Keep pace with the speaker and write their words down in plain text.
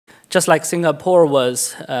just like Singapore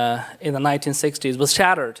was in the 1960s, was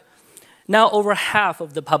shattered. Now over half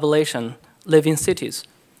of the population live in cities.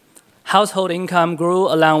 Household income grew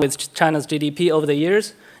along with China's GDP over the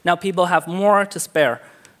years. Now people have more to spare.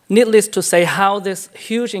 Needless to say how this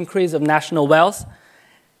huge increase of national wealth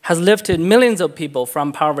has lifted millions of people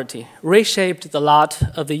from poverty, reshaped the lot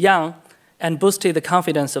of the young, and boosted the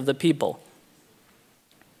confidence of the people.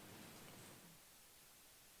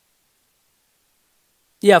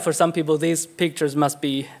 Yeah, for some people, these pictures must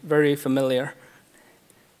be very familiar.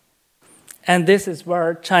 And this is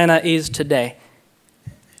where China is today.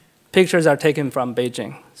 Pictures are taken from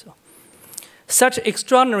Beijing. Such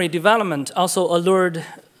extraordinary development also allured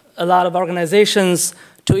a lot of organizations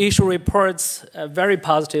to issue reports very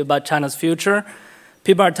positive about China's future.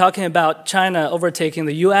 People are talking about China overtaking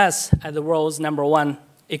the US as the world's #1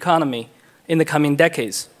 economy in the coming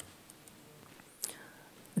decades.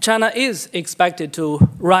 China is expected to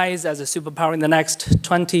rise as a superpower in the next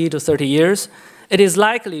 20 to 30 years. It is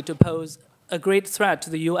likely to pose a great threat to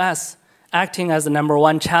the US, acting as the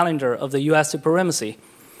 #1 challenger of the US supremacy.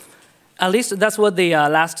 At least that's what the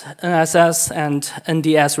last NSS and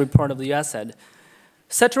NDS report of the US said.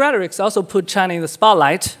 Such rhetorics also put China in the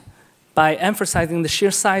spotlight by emphasizing the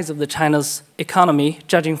sheer size of China's economy,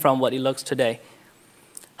 judging from what it looks today.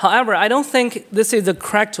 However, I don't think this is the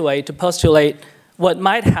correct way to postulate what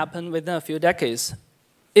might happen within a few decades.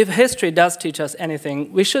 If history does teach us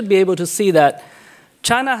anything, we should be able to see that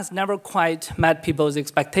China has never quite met people's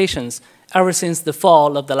expectations ever since the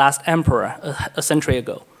fall of the last emperor a century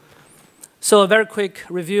ago. So a very quick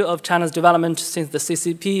review of China's development since the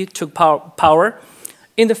CCP took power.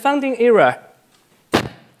 In the founding era,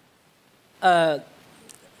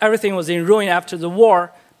 everything was in ruin after the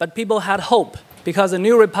war, but people had hope because a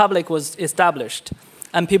new republic was established.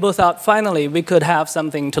 And people thought, finally, we could have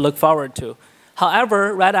something to look forward to.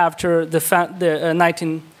 However, right after the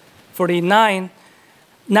 1949,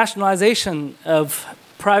 nationalization of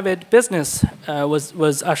private business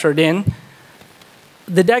was ushered in.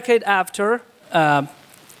 The decade after,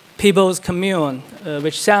 People's Commune,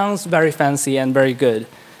 which sounds very fancy and very good,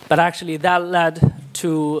 but actually that led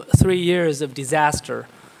to 3 years of disaster.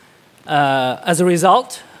 As a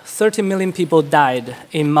result, 30 million people died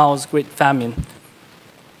in Mao's Great Famine.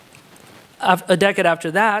 A decade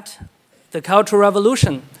after that, the Cultural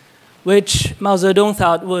Revolution, which Mao Zedong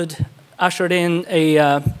thought would usher in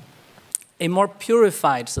a more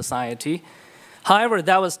purified society. However,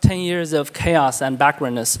 that was 10 years of chaos and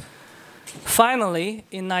backwardness. Finally,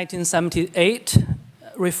 in 1978,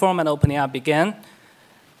 reform and opening up began.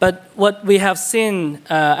 But what we have seen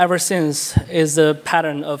ever since is a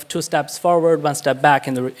pattern of 2 steps forward, 1 step back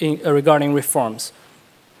regarding reforms.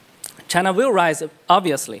 China will rise,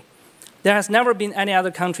 obviously. There has never been any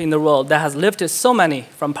other country in the world that has lifted so many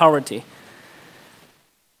from poverty.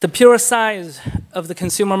 The pure size of the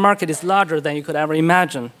consumer market is larger than you could ever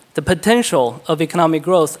imagine. The potential of economic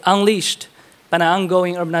growth unleashed by an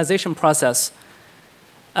ongoing urbanization process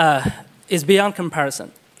is beyond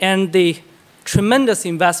comparison. And the tremendous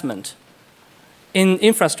investment in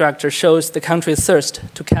infrastructure shows the country's thirst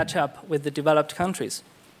to catch up with the developed countries.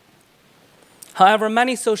 However,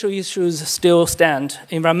 many social issues still stand,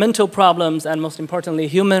 environmental problems, and most importantly,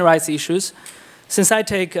 human rights issues. Since I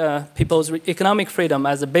take people's economic freedom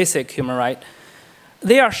as a basic human right,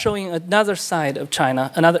 they are showing another side of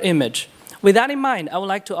China, another image. With that in mind, I would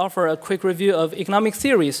like to offer a quick review of economic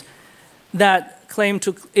theories that claim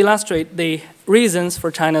to illustrate the reasons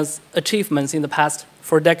for China's achievements in the past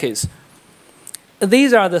 4 decades.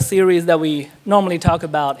 These are the theories that we normally talk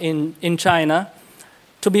about in China.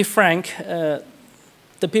 To be frank,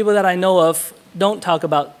 the people that I know of don't talk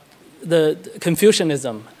about the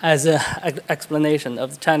Confucianism as an explanation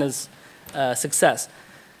of China's success.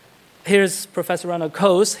 Here's Professor Ronald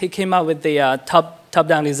Coase. He came up with the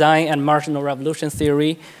top-down design and marginal revolution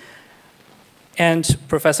theory. And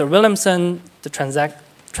Professor Williamson, the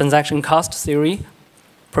transaction cost theory.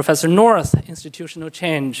 Professor North, institutional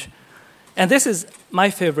change. And this is my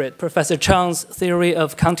favorite, Professor Chang's theory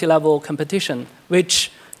of county-level competition,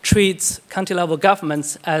 which treats county-level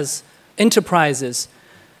governments as enterprises.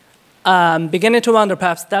 Beginning to wonder,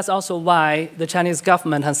 perhaps that's also why the Chinese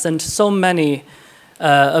government has sent so many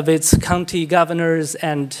of its county governors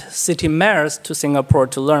and city mayors to Singapore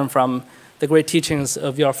to learn from the great teachings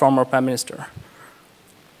of your former prime minister.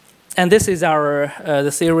 And this is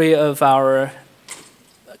the theory of our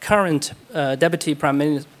current deputy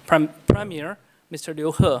premier, Mr.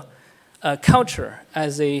 Liu He, culture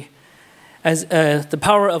as the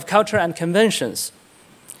power of culture and conventions,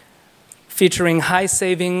 featuring high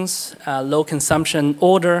savings, low consumption,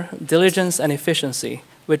 order, diligence, and efficiency.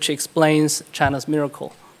 which explains China's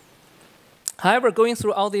miracle. However, going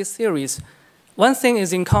through all these theories, one thing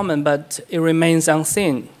is in common, but it remains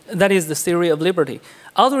unseen. That is the theory of liberty.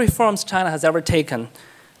 All the reforms China has ever taken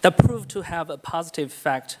that prove to have a positive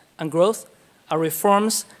effect on growth are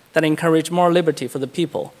reforms that encourage more liberty for the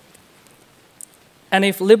people. And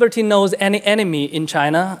if liberty knows any enemy in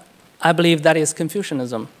China, I believe that is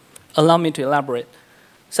Confucianism. Allow me to elaborate.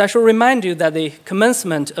 So I should remind you that the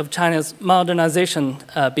commencement of China's modernization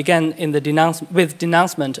began with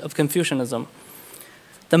denouncement of Confucianism.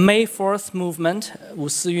 The May 4th movement, 五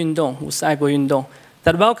四运动, 五四爱国运动,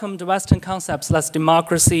 that welcomed Western concepts like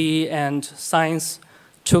democracy and science,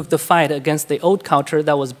 took the fight against the old culture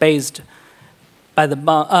that was based by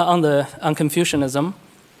on Confucianism.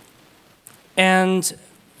 And,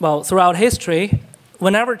 well, throughout history,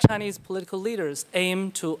 whenever Chinese political leaders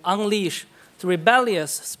aim to unleash the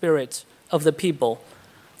rebellious spirit of the people,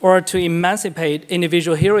 or to emancipate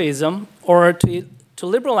individual heroism, or to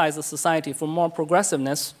liberalize the society for more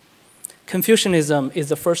progressiveness, Confucianism is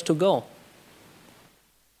the first to go.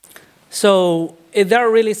 So is there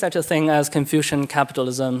really such a thing as Confucian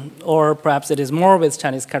capitalism, or perhaps it is more with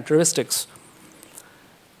Chinese characteristics?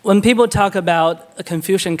 When people talk about a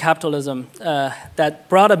Confucian capitalism that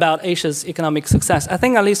brought about Asia's economic success, I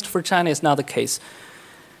think at least for China it's not the case.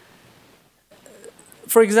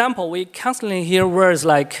 For example, we constantly hear words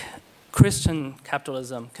like Christian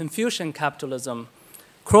capitalism, Confucian capitalism,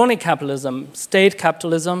 crony capitalism, state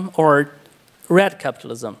capitalism, or red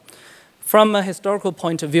capitalism. From a historical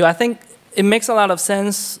point of view, I think it makes a lot of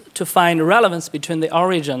sense to find relevance between the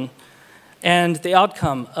origin and the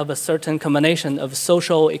outcome of a certain combination of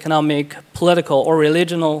social, economic, political, or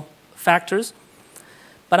religional factors.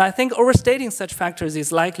 But I think overstating such factors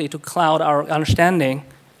is likely to cloud our understanding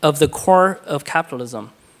of the core of capitalism,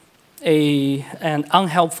 an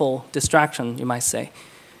unhelpful distraction, you might say.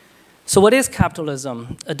 So what is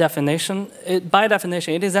capitalism? A definition? By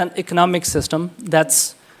definition, it is an economic system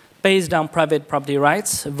that's based on private property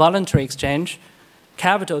rights, voluntary exchange,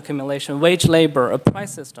 capital accumulation, wage labor, a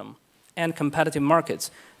price system, and competitive markets.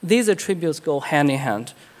 These attributes go hand in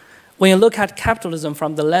hand. When you look at capitalism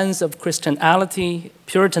from the lens of Christianity,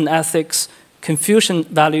 Puritan ethics, Confucian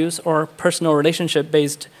values, or personal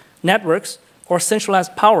relationship-based networks, or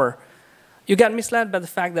centralized power, you get misled by the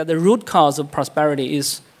fact that the root cause of prosperity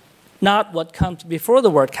is not what comes before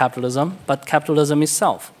the word capitalism, but capitalism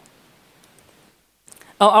itself.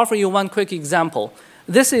 I'll offer you one quick example.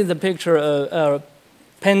 This is the picture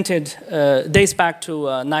painted, dates back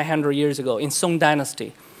to 900 years ago in Song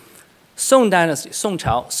Dynasty. Song Dynasty, Song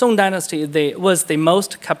Chao, Song Dynasty was the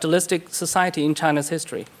most capitalistic society in China's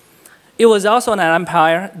history. It was also an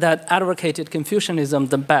empire that advocated Confucianism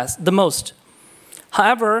the most.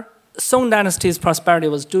 However, Song Dynasty's prosperity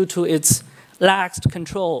was due to its lax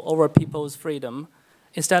control over people's freedom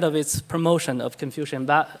instead of its promotion of Confucian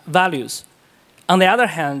values. On the other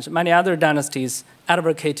hand, many other dynasties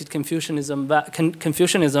advocated Confucianism,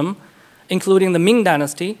 including the Ming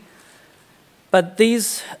Dynasty, but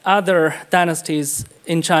these other dynasties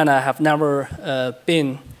in China have never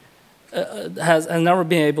been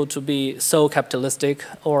able to be so capitalistic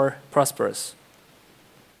or prosperous.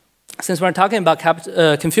 Since we're talking about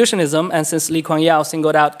Confucianism, and since Lee Kuan Yew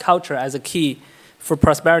singled out culture as a key for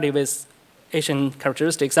prosperity with Asian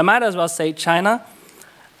characteristics, I might as well say China,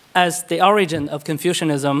 as the origin of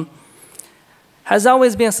Confucianism, has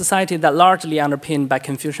always been a society that largely underpinned by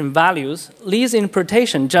Confucian values. Lee's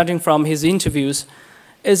interpretation, judging from his interviews,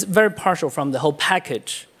 is very partial from the whole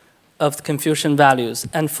package of the Confucian values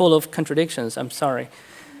and full of contradictions, I'm sorry.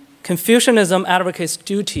 Confucianism advocates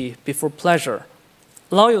duty before pleasure,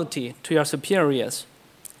 loyalty to your superiors,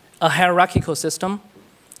 a hierarchical system,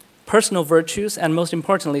 personal virtues, and most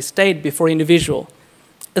importantly, state before individual.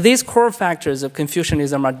 These core factors of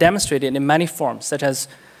Confucianism are demonstrated in many forms, such as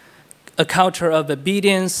a culture of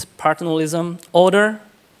obedience, paternalism, order,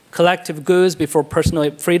 collective goods before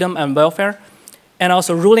personal freedom and welfare, and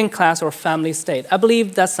also ruling class or family state. I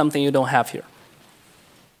believe that's something you don't have here.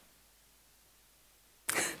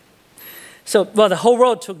 So, well, the whole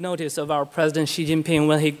world took notice of our President Xi Jinping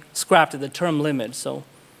when he scrapped the term limit. So,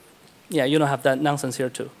 yeah, you don't have that nonsense here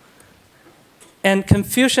too. And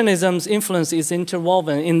Confucianism's influence is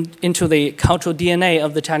interwoven into the cultural DNA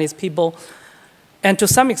of the Chinese people, and to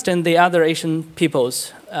some extent the other Asian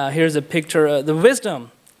peoples. Here's a picture, the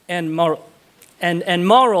wisdom and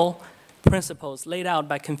moral principles laid out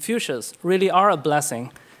by Confucius really are a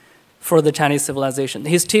blessing for the Chinese civilization.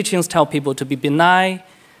 His teachings tell people to be benign,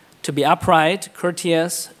 to be upright,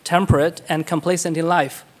 courteous, temperate, and complacent in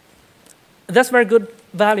life. That's very good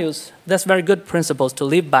values. That's very good principles to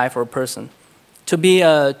live by for a person. to be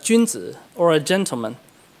a 君子 or a gentleman.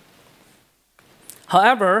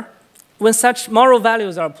 However, when such moral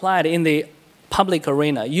values are applied in the public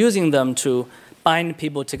arena, using them to bind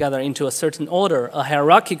people together into a certain order, a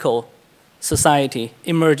hierarchical society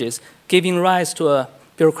emerges, giving rise to a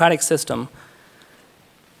bureaucratic system,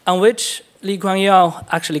 on which Lee Kuan Yew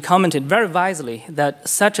actually commented very wisely that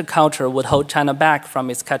such a culture would hold China back from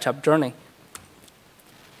its catch-up journey.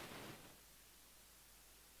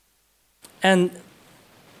 And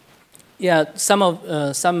yeah, some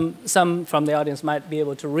from the audience might be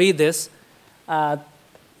able to read this.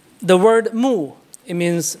 The word mu, it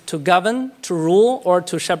means to govern, to rule, or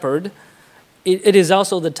to shepherd. It is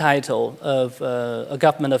also the title of a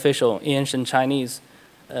government official in ancient Chinese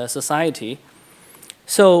society.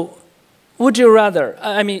 So, would you rather,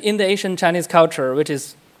 I mean, in the ancient Chinese culture,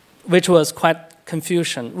 which was quite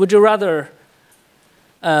Confucian, would you rather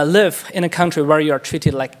live in a country where you are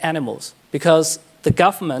treated like animals because the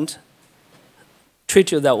government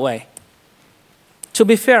treats you that way? To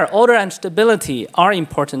be fair, order and stability are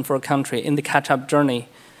important for a country in the catch-up journey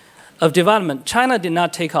of development. China did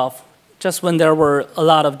not take off just when there were a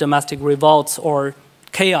lot of domestic revolts or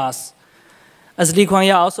chaos. As Lee Kuan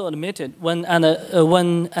Yew also admitted, when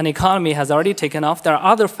an economy has already taken off, there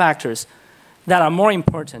are other factors that are more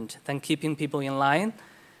important than keeping people in line,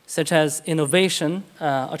 such as innovation,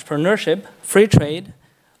 entrepreneurship, free trade,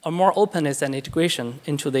 or more openness and integration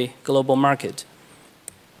into the global market.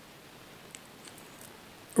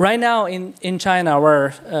 Right now in China,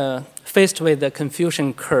 we're faced with the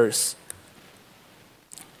Confucian curse.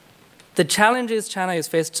 The challenges China is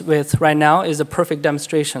faced with right now is a perfect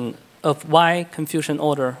demonstration of why Confucian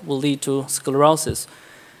order will lead to sclerosis.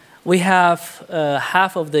 We have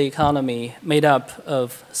half of the economy made up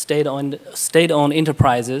of state-owned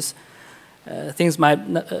enterprises. Things might,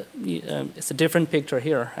 it's a different picture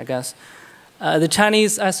here, I guess. The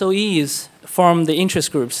Chinese SOEs form the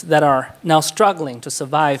interest groups that are now struggling to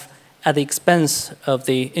survive at the expense of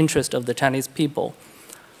the interest of the Chinese people.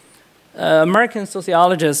 American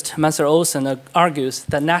sociologist Master Olson argues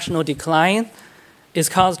that national decline is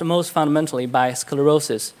caused most fundamentally by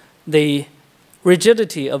sclerosis, the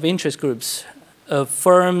rigidity of interest groups of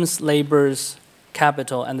firms, laborers,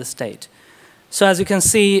 capital, and the state. So as you can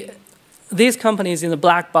see, these companies in the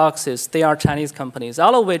black boxes, they are Chinese companies,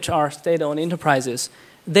 all of which are state-owned enterprises.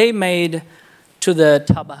 They made to the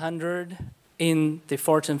top 100 in the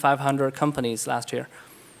Fortune 500 companies last year.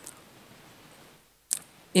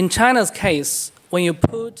 In China's case, when you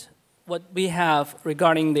put what we have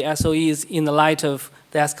regarding the SOEs in the light of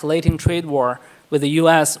the escalating trade war with the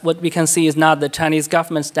US, what we can see is not the Chinese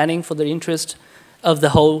government standing for the interest of the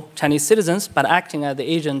whole Chinese citizens, but acting as the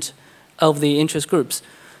agent of the interest groups.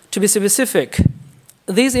 To be specific,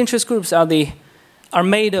 these interest groups are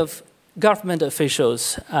made of government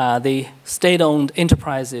officials, the state-owned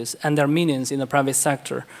enterprises, and their minions in the private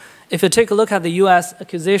sector. If you take a look at the US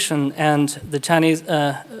accusation and the Chinese,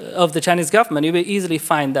 of the Chinese government, you will easily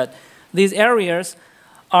find that these areas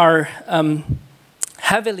are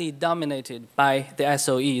heavily dominated by the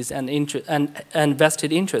SOEs and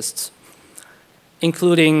vested interests,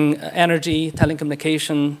 including energy,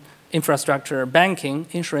 telecommunication, infrastructure, banking,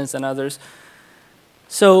 insurance, and others.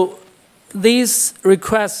 So these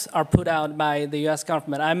requests are put out by the US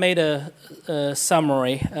government. I made a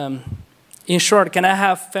summary. In short, can I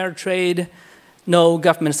have fair trade, no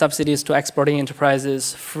government subsidies to exporting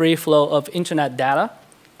enterprises, free flow of internet data,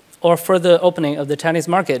 or further opening of the Chinese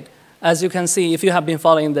market? As you can see, if you have been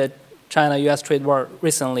following the China-US trade war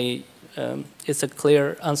recently, it's a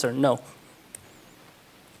clear answer, no.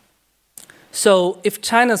 So if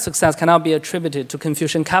China's success cannot be attributed to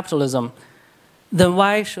Confucian capitalism, then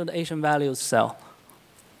why should Asian values sell?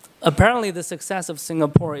 Apparently, the success of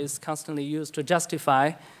Singapore is constantly used to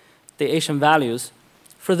justify the Asian values.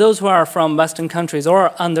 For those who are from Western countries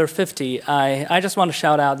or under 50, I just want to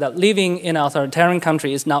shout out that living in an authoritarian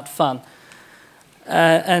country is not fun.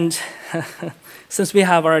 And since we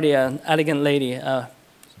have already an elegant lady,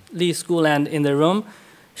 Lee Schooland, in the room,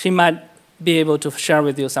 she might be able to share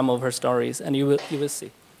with you some of her stories, and you will see.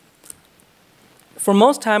 For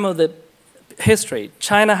most time of the history,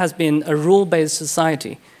 China has been a rule-based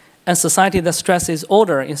society, a society that stresses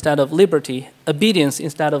order instead of liberty, obedience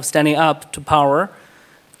instead of standing up to power,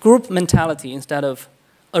 group mentality instead of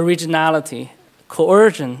originality,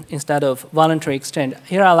 coercion instead of voluntary exchange.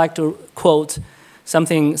 Here I'd like to quote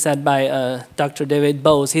something said by Dr. David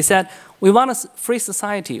Bowes. He said, "We want a free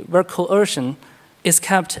society where coercion is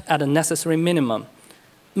kept at a necessary minimum."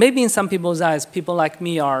 Maybe in some people's eyes, people like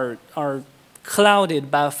me are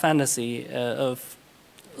clouded by a fantasy of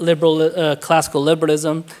classical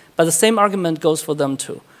liberalism, But the same argument goes for them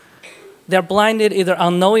too. They're blinded either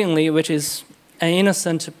unknowingly, which is an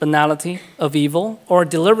innocent banality of evil, or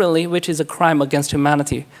deliberately, which is a crime against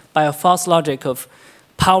humanity, by a false logic of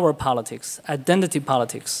power politics, identity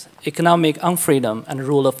politics, economic unfreedom, and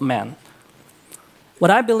rule of man.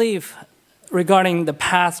 What I believe regarding the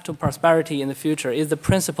path to prosperity in the future is the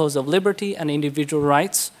principles of liberty and individual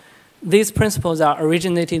rights. These principles are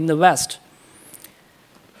originated in the West,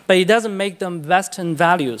 but it doesn't make them Western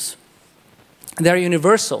values. They're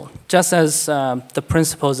universal, just as the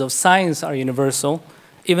principles of science are universal,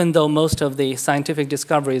 even though most of the scientific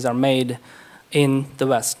discoveries are made in the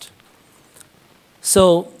West.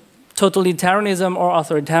 So totalitarianism or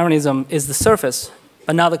authoritarianism is the surface,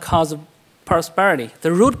 but not the cause of prosperity.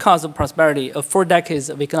 The root cause of prosperity of 4 decades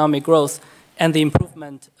of economic growth and the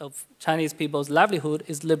improvement of Chinese people's livelihood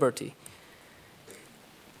is liberty.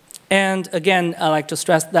 And again, I like to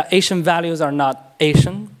stress that Asian values are not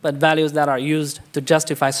Asian, but values that are used to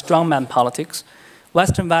justify strongman politics.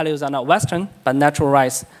 Western values are not Western, but natural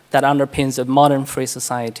rights that underpins a modern free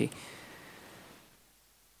society.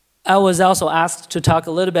 I was also asked to talk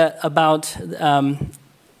a little bit about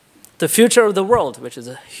the future of the world, which is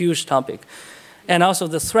a huge topic, and also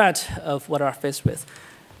the threat of what we're faced with.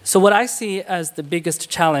 So what I see as the biggest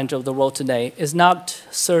challenge of the world today is not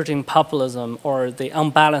surging populism or the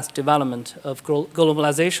unbalanced development of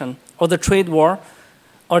globalization or the trade war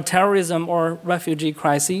or terrorism or refugee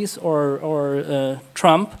crises or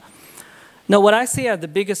Trump. No, what I see as the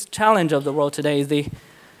biggest challenge of the world today is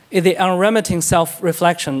the unremitting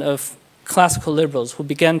self-reflection of classical liberals who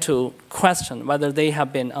began to question whether they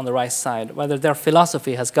have been on the right side, whether their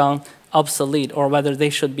philosophy has gone obsolete, or whether they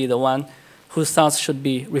should be the one whose thoughts should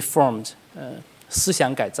be reformed, 思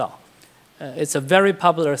想改造. It's a very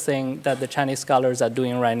popular thing that the Chinese scholars are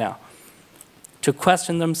doing right now, to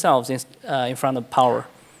question themselves in front of power.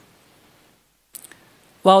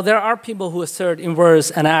 While there are people who assert in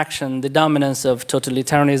words and action the dominance of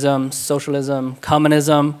totalitarianism, socialism,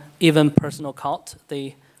 communism, even personal cult,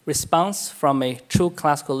 the response from a true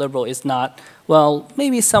classical liberal is not, well,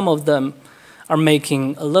 maybe some of them are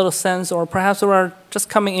making a little sense, or perhaps we are just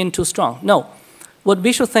coming in too strong. No. What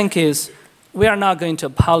we should think is we are not going to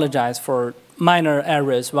apologize for minor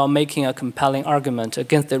errors while making a compelling argument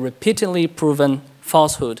against the repeatedly proven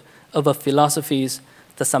falsehood of a philosophies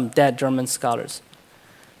that some dead German scholars.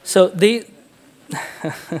 So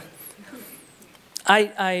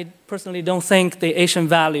I personally don't think the Asian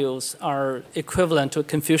values are equivalent to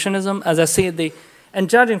Confucianism. As I see and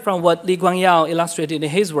judging from what Li Guangyao illustrated in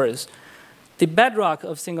his words, the bedrock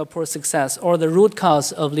of Singapore's success, or the root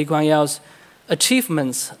cause of Li Guangyao's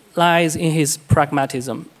achievements, lies in his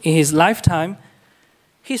pragmatism. In his lifetime,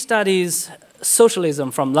 he studies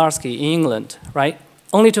socialism from Larsky in England, right?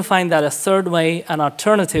 Only to find that a third way, an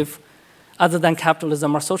alternative, other than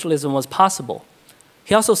capitalism or socialism, was possible.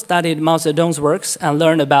 He also studied Mao Zedong's works and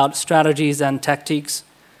learned about strategies and tactics.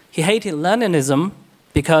 He hated Leninism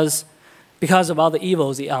because of all the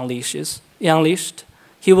evils he unleashed.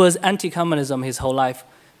 He was anti-communism his whole life,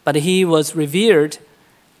 but he was revered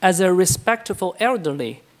as a respectful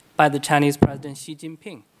elderly by the Chinese President Xi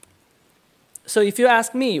Jinping. So if you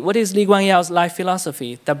ask me, what is Li Guangyao's life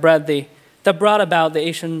philosophy that brought about the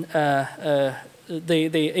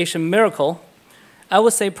Asian miracle, I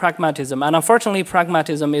would say pragmatism. And unfortunately,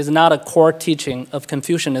 pragmatism is not a core teaching of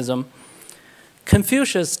Confucianism.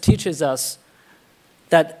 Confucius teaches us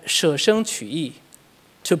that 舍生取义,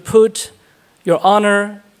 to put your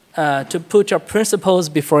honor, to put your principles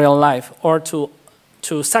before your life, or to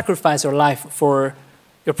sacrifice your life for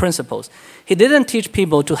your principles. He didn't teach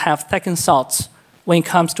people to have second thoughts when it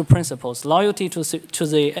comes to principles, loyalty to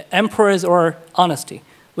the emperors or honesty,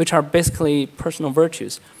 which are basically personal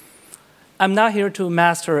virtues. I'm not here to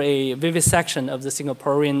master a vivisection of the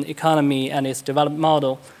Singaporean economy and its development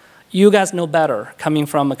model. You guys know better, coming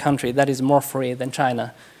from a country that is more free than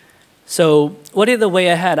China. So what is the way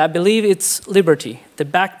ahead? I believe it's liberty, the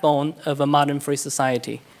backbone of a modern free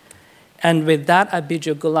society. And with that, I bid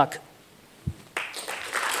you good luck.